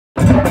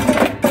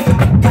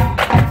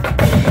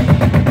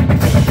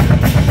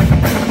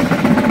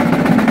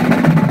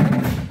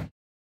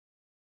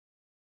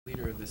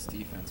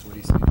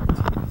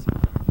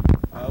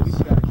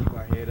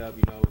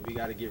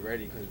got to get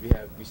ready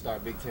because we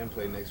start Big Ten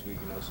play next week.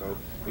 You know, so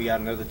we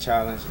got another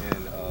challenge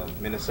in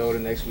Minnesota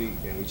next week,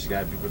 and we just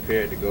got to be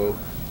prepared to go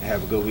and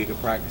have a good week of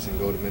practice and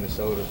go to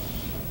Minnesota.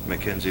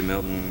 Mackenzie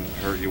Milton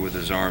hurt you with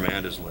his arm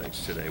and his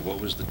legs today.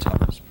 What was the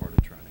toughest part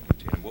of trying to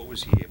contain him? What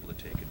was he able to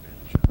take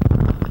advantage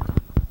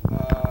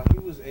of? He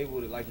was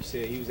able to, like you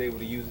said, he was able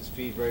to use his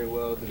feet very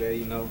well today.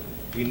 You know,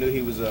 we knew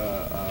he was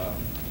a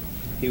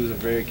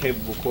very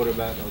capable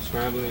quarterback of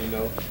scrambling. You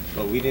know,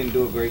 but we didn't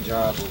do a great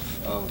job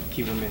of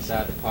keeping him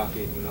inside the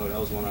pocket. You know, that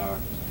was one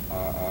of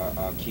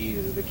our keys,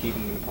 is to keep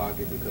him in the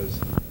pocket because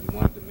we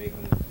wanted to make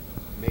him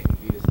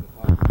beat us in the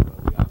pocket.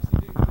 But we obviously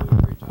didn't do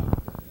a great job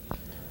of that.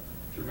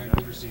 Jermaine,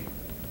 after seeing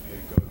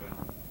it go down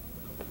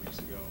a couple weeks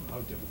ago, how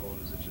difficult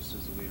is it just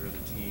as a leader of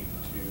the team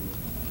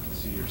to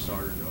see your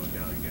starter go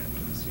down again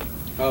this season?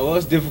 Well,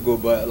 it's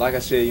difficult, but like I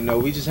said, you know,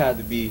 we just had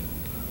to be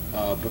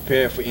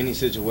prepared for any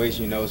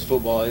situation. You know, it's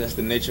football. That's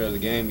the nature of the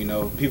game. You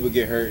know, people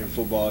get hurt in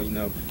football. You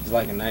know, it's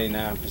like a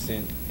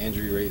 99%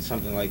 injury rate,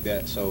 something like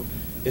that. So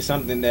it's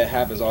something that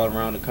happens all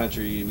around the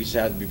country. We just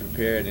have to be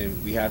prepared,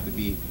 and we have to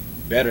be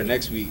better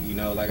next week. You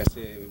know, like I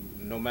said,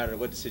 no matter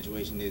what the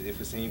situation is, if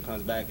the team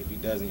comes back, if he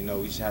doesn't, you know,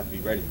 we just have to be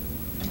ready.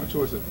 How much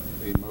was it,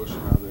 the emotion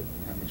of it?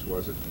 How much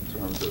was it in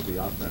terms of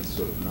the offense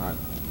sort of not,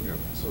 you know,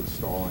 sort of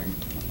stalling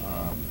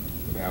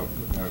without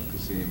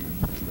Kasim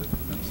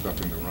and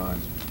stuffing the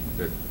runs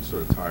that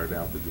sort of tired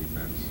out the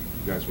defense?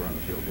 You guys were on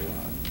the field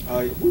a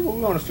lot. We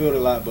were on the field a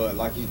lot, but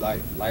like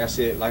I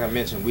said, like I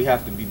mentioned, we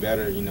have to be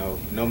better. You know,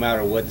 no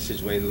matter what the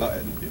situation.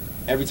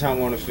 Every time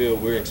we're on the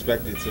field, we're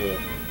expected to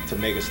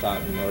make a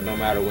stop. You know, no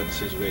matter what the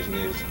situation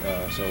is.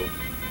 So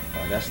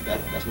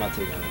that's my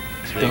take on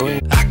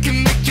it. I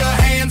can make your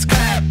hands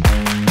clap.